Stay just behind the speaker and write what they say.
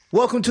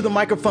Welcome to the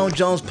Microphone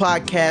Jones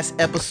Podcast,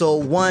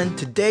 Episode 1.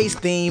 Today's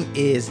theme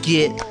is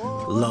Get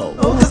Low.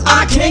 Oh, 'cause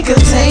I can't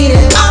contain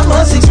it, I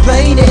must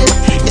explain it.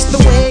 It's the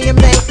way you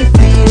make me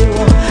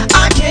feel.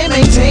 I can't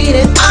maintain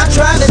it, I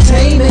try to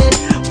tame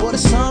it, but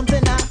it's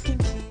something I can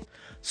keep.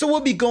 So we'll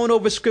be going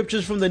over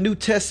scriptures from the New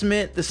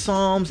Testament, the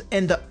Psalms,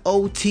 and the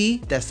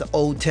OT, that's the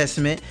Old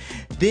Testament.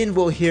 Then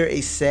we'll hear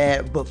a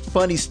sad but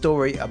funny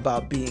story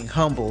about being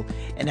humble.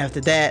 And after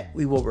that,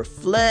 we will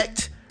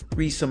reflect,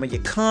 read some of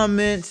your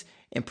comments,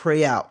 and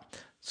pray out.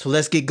 So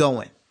let's get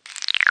going.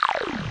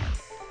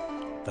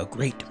 The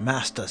great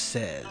master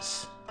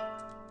says,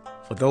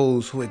 "For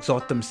those who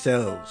exalt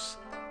themselves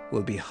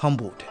will be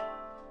humbled,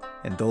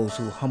 and those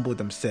who humble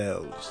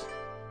themselves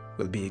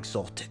will be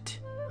exalted."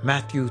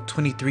 Matthew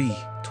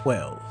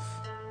 23:12.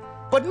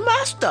 But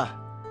master,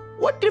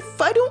 what if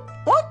I don't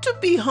want to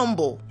be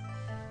humble?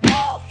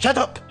 Shut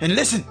up and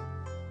listen.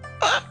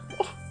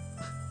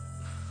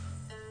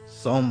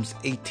 Psalms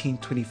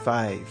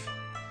 18:25.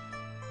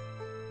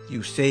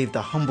 You save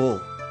the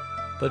humble,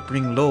 but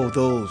bring low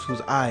those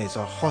whose eyes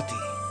are haughty.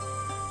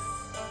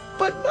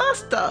 But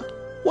master,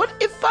 what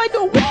if I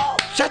don't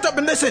want? Shut up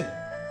and listen.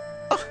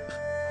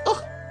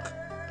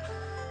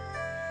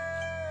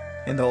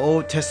 In the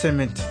Old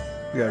Testament,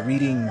 we are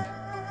reading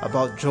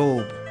about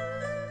Job,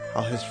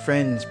 how his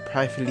friends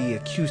privately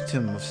accused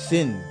him of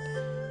sin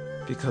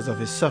because of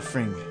his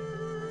suffering.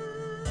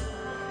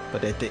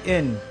 But at the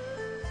end,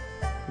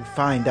 we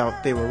find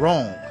out they were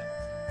wrong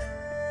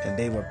and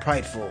they were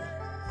prideful.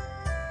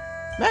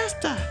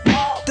 Master,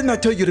 didn't I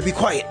tell you to be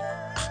quiet?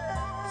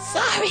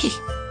 Sorry,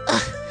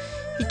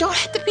 you don't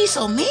have to be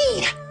so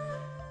mean.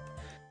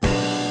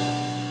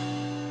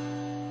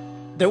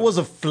 There was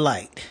a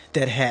flight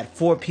that had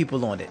 4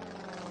 people on it.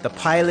 The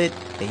pilot,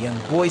 a young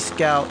Boy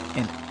Scout,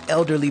 an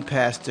elderly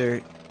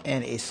pastor,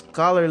 and a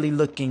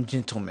scholarly-looking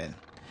gentleman.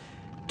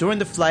 During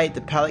the flight,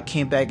 the pilot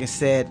came back and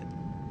said,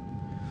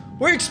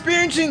 "We're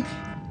experiencing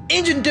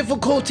engine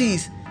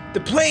difficulties.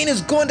 The plane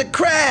is going to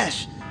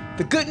crash.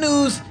 The good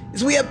news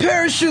is we have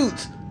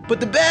parachutes, but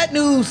the bad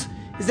news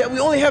is that we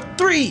only have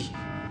 3.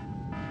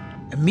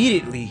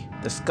 Immediately,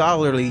 the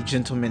scholarly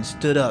gentleman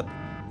stood up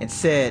and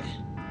said,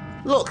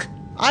 "Look,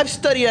 I've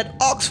studied at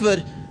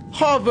Oxford,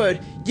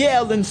 Harvard,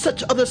 Yale, and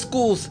such other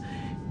schools,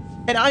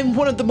 and I'm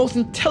one of the most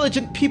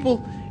intelligent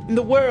people in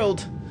the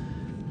world.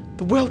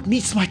 The world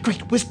needs my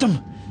great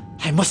wisdom.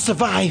 I must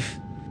survive."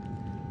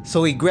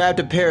 So he grabbed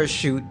a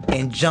parachute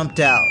and jumped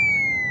out.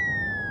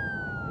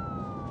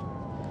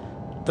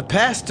 The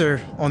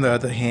pastor, on the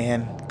other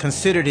hand,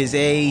 considered his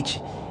age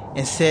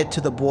and said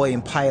to the boy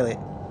and pilot,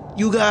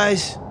 "You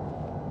guys,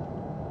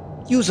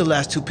 use the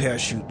last 2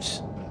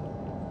 parachutes.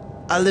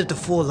 I lived a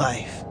full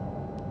life,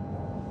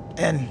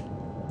 and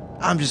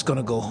I'm just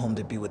gonna go home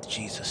to be with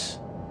Jesus."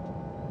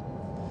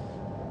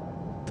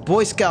 The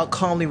Boy Scout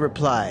calmly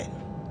replied,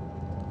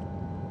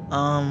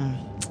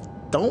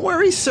 Don't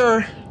worry,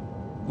 sir.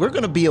 We're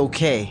gonna be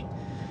okay.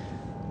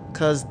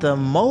 'Cause the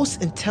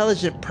most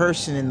intelligent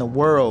person in the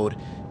world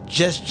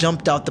just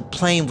jumped out the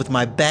plane with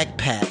my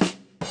backpack."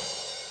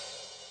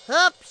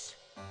 Oops.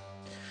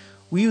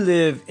 We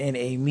live in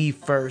a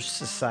me-first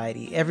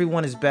society.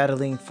 Everyone is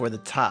battling for the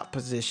top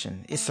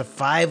position. It's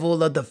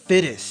survival of the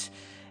fittest.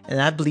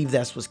 And I believe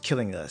that's what's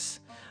killing us.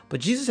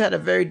 But Jesus had a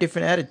very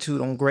different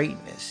attitude on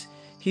greatness.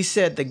 He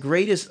said the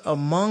greatest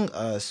among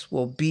us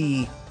will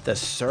be the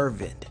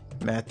servant.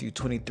 Matthew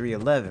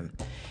 23:11.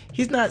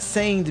 He's not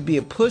saying to be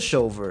a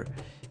pushover,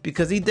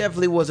 because he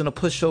definitely wasn't a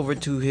pushover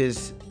to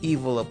his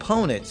evil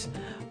opponents,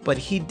 but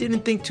he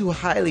didn't think too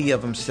highly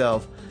of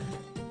himself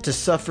to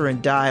suffer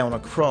and die on a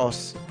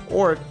cross,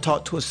 or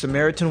talk to a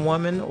Samaritan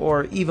woman,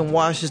 or even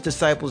wash his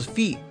disciples'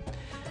 feet.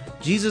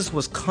 Jesus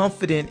was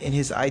confident in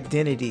his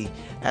identity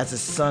as the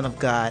Son of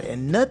God,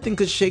 and nothing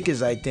could shake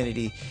his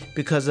identity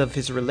because of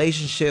his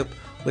relationship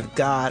with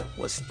God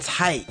was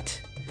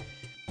tight.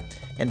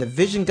 And the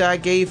vision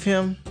God gave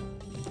him,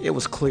 it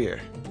was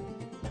clear.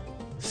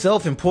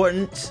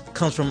 Self-importance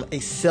comes from a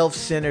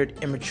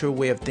self-centered, immature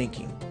way of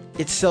thinking.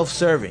 It's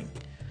self-serving.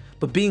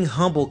 But being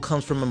humble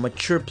comes from a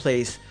mature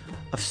place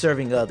of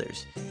serving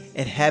others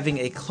and having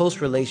a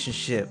close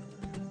relationship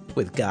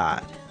with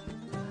God.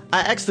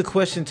 I asked the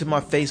question to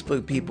my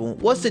Facebook people,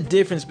 what's the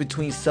difference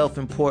between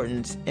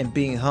self-importance and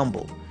being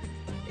humble?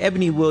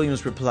 Ebony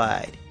Williams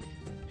replied,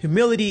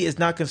 "Humility is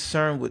not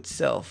concerned with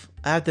self.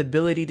 I have the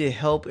ability to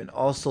help and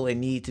also a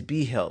need to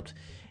be helped.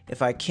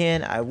 If I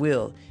can, I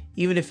will,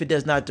 even if it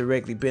does not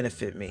directly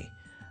benefit me.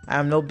 I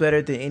am no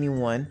better than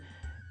anyone,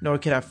 nor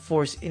can I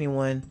force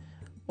anyone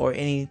or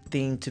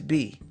anything to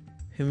be.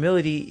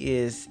 Humility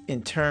is,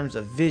 in terms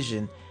of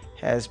vision,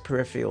 has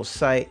peripheral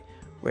sight,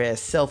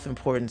 whereas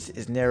self-importance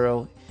is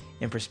narrow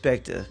in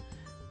perspective,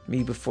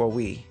 me before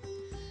we.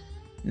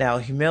 Now,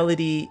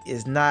 humility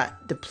is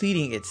not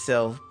depleting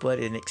itself, but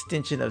an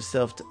extension of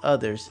self to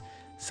others.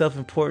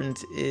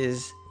 Self-importance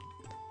is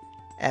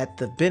at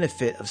the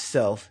benefit of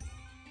self,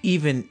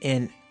 even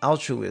in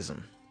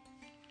altruism."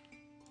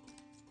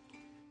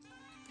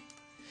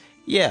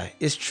 Yeah,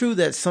 it's true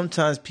that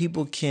sometimes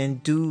people can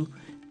do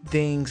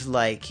things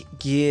like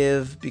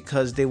give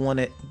because they want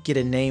to get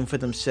a name for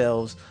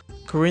themselves.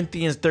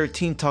 Corinthians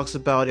 13 talks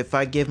about if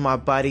I give my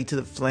body to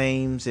the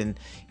flames and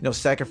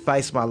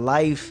sacrifice my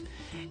life,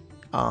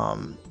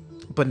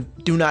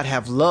 but do not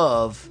have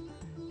love,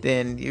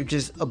 then you're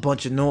just a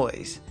bunch of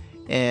noise.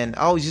 And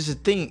I always used to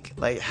think,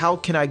 like, how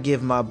can I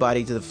give my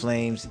body to the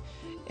flames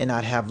and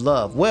not have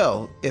love?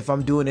 Well, if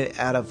I'm doing it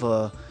out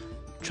of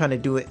trying to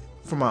do it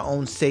for my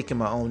own sake and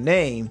my own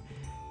name,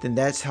 then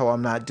that's how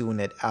I'm not doing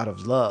it out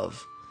of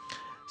love.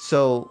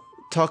 So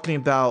talking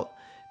about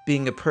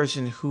being a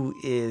person who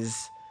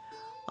is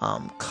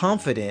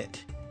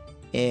confident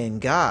in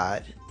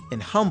God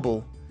and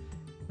humble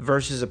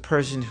versus a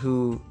person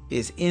who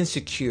is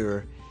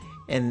insecure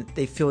and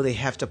they feel they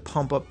have to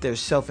pump up their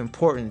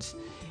self-importance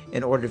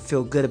in order to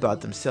feel good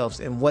about themselves.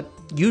 And what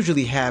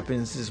usually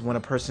happens is when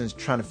a person is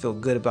trying to feel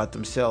good about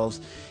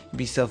themselves and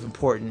be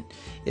self-important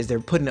is they're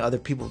putting other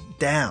people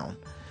down.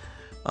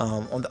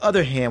 On the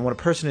other hand, when a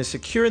person is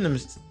secure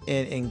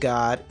in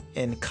God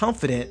and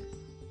confident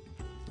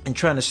and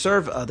trying to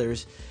serve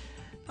others,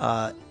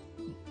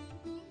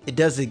 it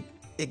does the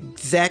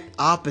exact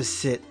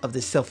opposite of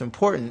the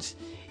self-importance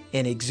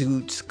and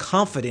exudes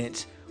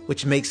confidence,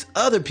 which makes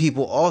other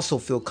people also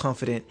feel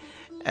confident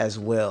as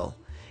well.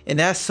 And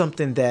that's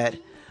something that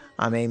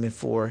I'm aiming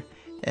for.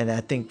 And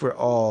I think we're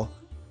all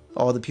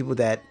the people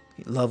that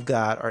love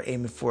God are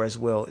aiming for as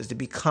well, is to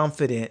be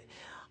confident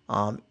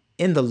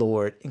in the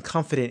Lord and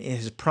confident in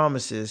his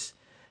promises,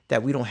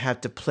 that we don't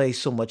have to play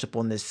so much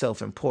upon this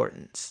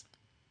self-importance.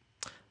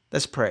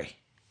 Let's pray.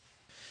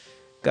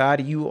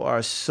 God, you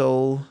are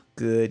so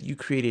good. You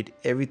created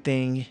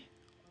everything.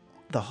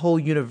 The whole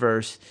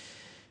universe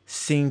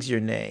sings your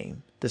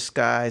name. The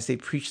skies, they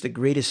preach the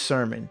greatest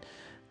sermon.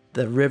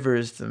 The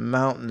rivers, the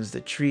mountains,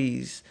 the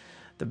trees,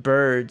 the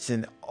birds,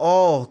 and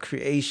all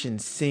creation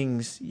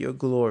sings your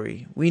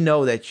glory. We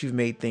know that you've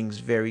made things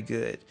very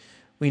good.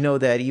 We know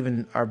that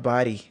even our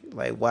body,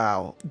 like,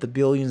 wow, the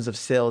billions of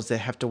cells that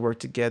have to work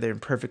together in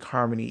perfect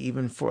harmony,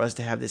 even for us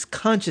to have this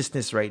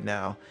consciousness right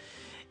now.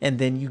 And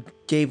then you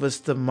gave us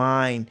the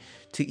mind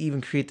to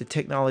even create the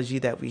technology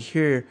that we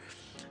hear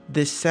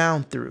this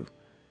sound through.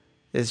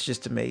 It's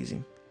just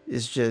amazing.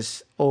 It's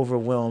just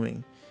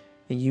overwhelming.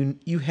 And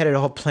you had it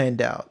all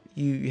planned out.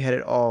 You had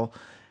it all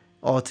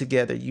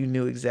together. You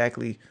knew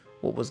exactly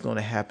what was going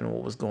to happen,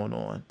 what was going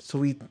on. So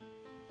we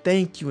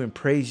thank you and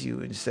praise you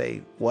and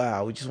say,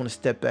 wow. We just want to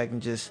step back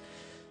and just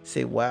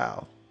say,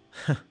 wow,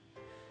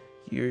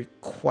 you're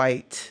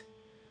quite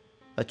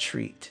a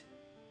treat.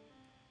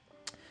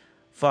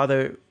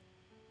 Father,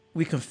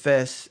 we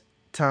confess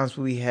times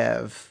we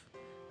have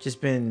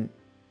just been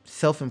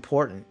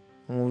self-important,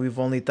 when we've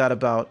only thought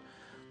about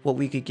what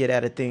we could get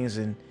out of things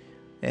and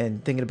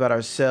thinking about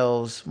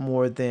ourselves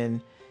more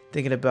than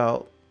thinking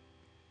about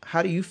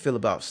how do you feel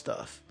about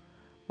stuff,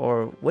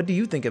 or what do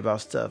you think about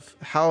stuff?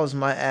 How is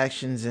my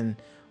actions and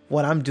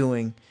what I'm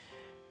doing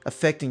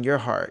affecting your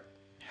heart?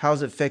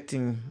 How's it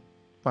affecting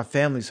my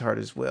family's heart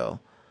as well?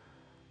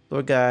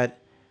 Lord God,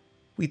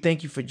 we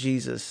thank you for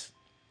Jesus,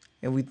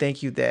 and we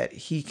thank you that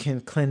he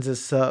can cleanse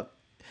us up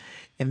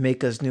and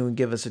make us new and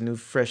give us a new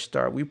fresh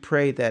start. We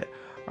pray that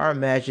our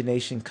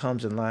imagination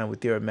comes in line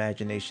with your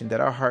imagination, that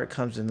our heart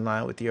comes in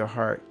line with your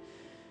heart.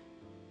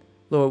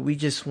 Lord, we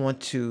just want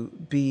to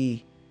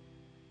be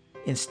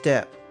in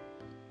step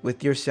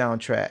with your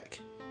soundtrack,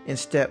 in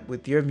step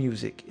with your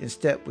music, in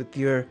step with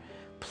your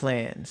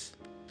plans.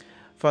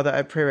 Father,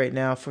 I pray right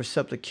now for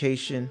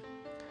supplication,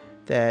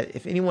 that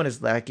if anyone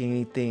is lacking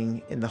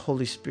anything in the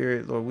Holy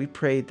Spirit, Lord, we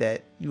pray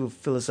that you will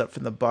fill us up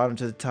from the bottom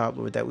to the top,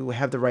 Lord, that we will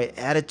have the right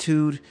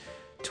attitude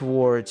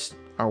towards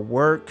our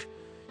work,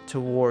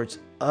 towards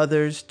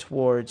others,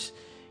 towards,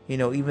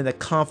 even the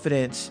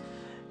confidence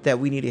that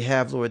we need to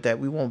have, Lord, that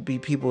we won't be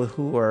people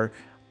who are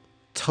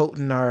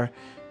toting our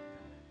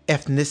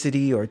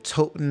ethnicity or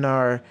toting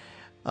our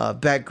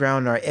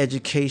background, our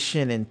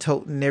education, and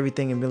toting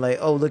everything and be like,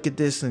 oh, look at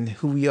this and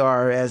who we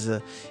are as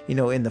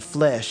in the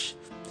flesh.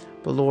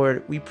 But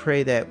Lord, we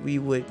pray that we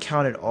would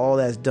count it all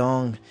as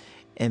dung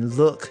and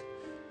look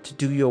to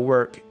do your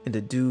work and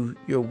to do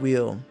your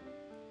will.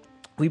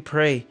 We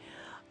pray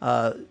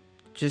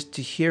just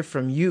to hear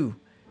from you,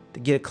 to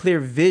get a clear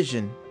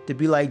vision, to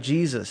be like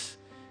Jesus,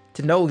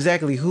 to know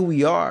exactly who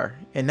we are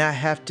and not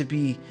have to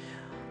be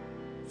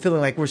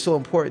feeling like we're so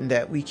important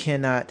that we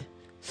cannot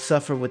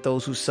suffer with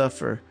those who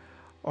suffer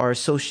or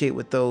associate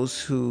with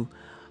those who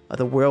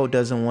the world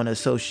doesn't want to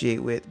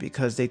associate with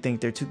because they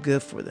think they're too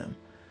good for them.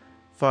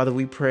 Father,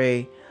 we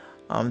pray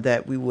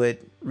that we would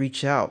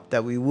reach out,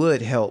 that we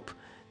would help,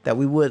 that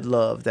we would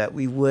love, that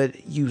we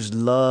would use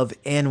love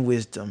and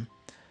wisdom,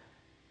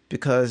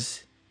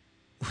 because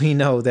we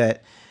know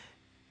that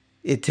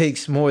it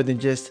takes more than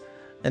just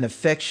an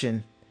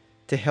affection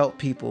to help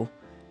people,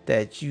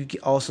 that you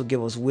also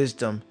give us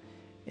wisdom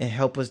and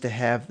help us to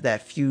have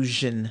that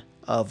fusion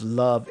of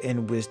love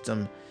and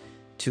wisdom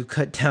to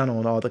cut down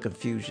on all the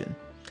confusion.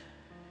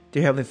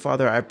 Dear Heavenly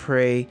Father, I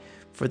pray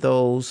for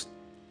those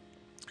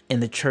in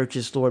the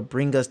churches, Lord,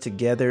 bring us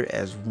together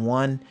as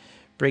one,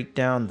 break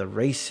down the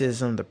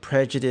racism, the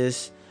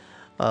prejudice,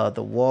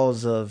 the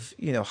walls of,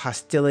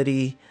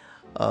 hostility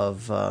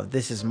of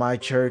this is my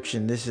church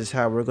and this is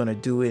how we're going to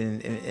do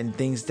it, and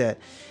things that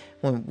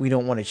when we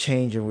don't want to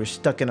change and we're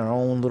stuck in our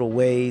own little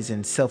ways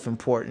and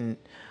self-important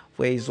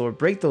ways. Lord,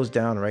 break those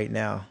down right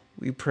now.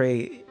 We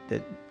pray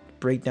that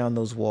break down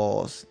those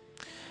walls.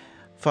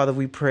 Father,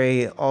 we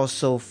pray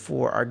also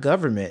for our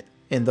government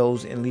and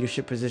those in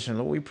leadership positions.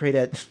 Lord, we pray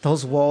that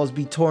those walls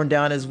be torn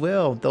down as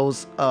well.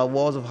 Those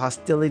walls of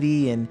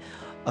hostility and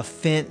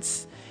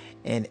offense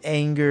and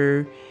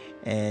anger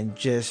and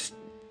just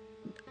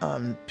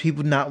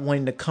people not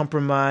wanting to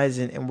compromise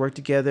and work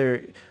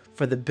together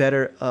for the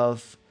better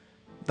of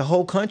the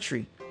whole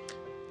country.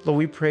 Lord,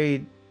 we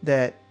pray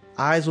that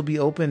eyes will be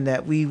open,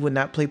 that we would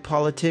not play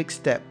politics,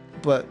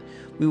 but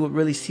we would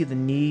really see the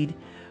need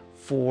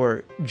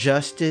for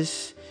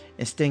justice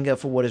and standing up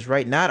for what is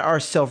right, not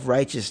our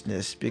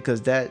self-righteousness,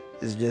 because that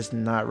is just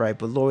not right.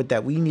 But Lord,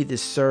 that we need to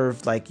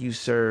serve like you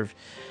served,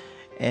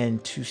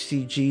 and to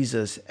see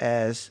Jesus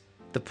as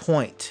the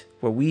point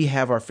where we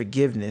have our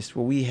forgiveness,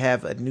 where we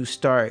have a new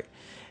start,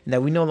 and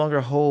that we no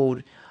longer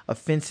hold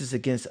offenses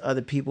against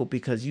other people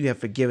because you have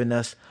forgiven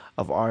us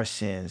of our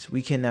sins.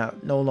 We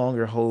cannot no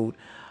longer hold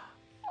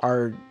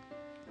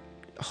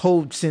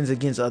sins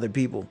against other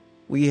people.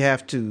 We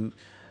have to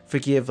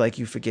forgive like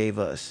you forgave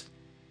us.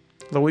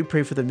 Lord, we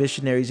pray for the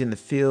missionaries in the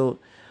field.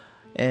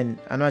 And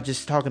I'm not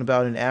just talking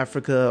about in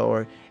Africa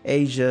or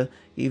Asia,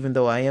 even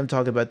though I am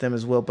talking about them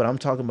as well, but I'm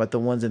talking about the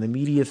ones in the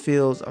media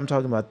fields. I'm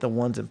talking about the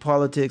ones in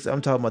politics.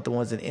 I'm talking about the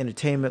ones in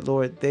entertainment,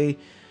 Lord. They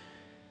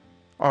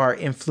are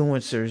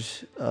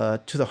influencers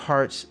to the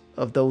hearts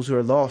of those who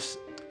are lost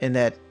in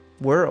that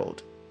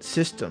world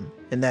system,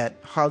 in that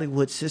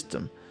Hollywood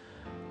system.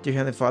 Dear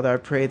Heavenly Father, I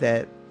pray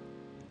that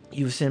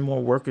you send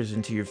more workers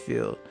into your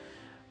field,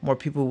 more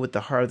people with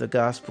the heart of the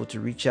gospel to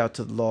reach out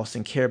to the lost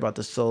and care about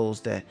the souls,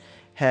 that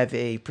have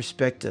a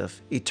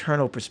perspective,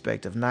 eternal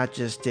perspective, not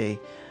just a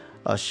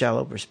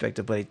shallow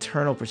perspective, but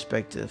eternal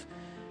perspective,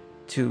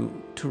 to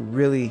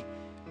really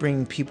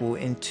bring people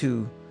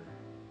into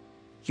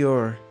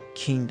your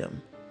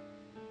kingdom.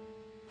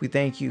 We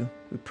thank you.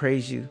 We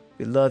praise you.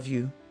 We love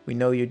you. We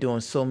know you're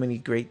doing so many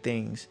great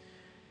things.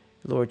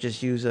 Lord,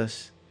 just use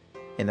us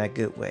in that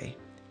good way.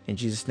 In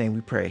Jesus' name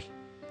we pray.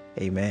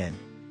 Amen.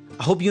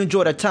 I hope you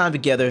enjoyed our time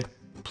together.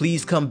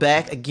 Please come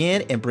back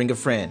again and bring a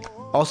friend.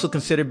 Also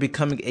consider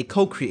becoming a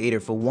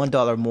co-creator for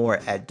 $1 more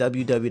at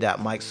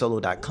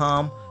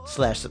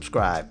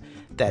www.mikesolo.com/subscribe.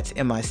 That's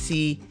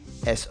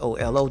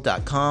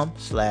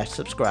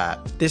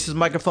MICSOLO.com/subscribe. This is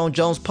Microphone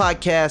Jones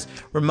Podcast,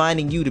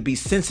 reminding you to be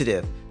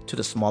sensitive to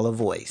the smaller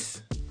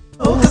voice.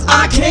 Oh, 'cause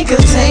I can't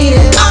contain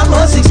it, I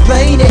must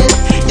explain it.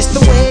 It's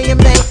the way you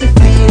make me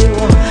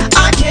feel.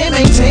 I can't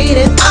maintain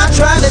it, I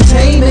try to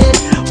tame it,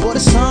 but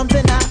it's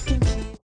something I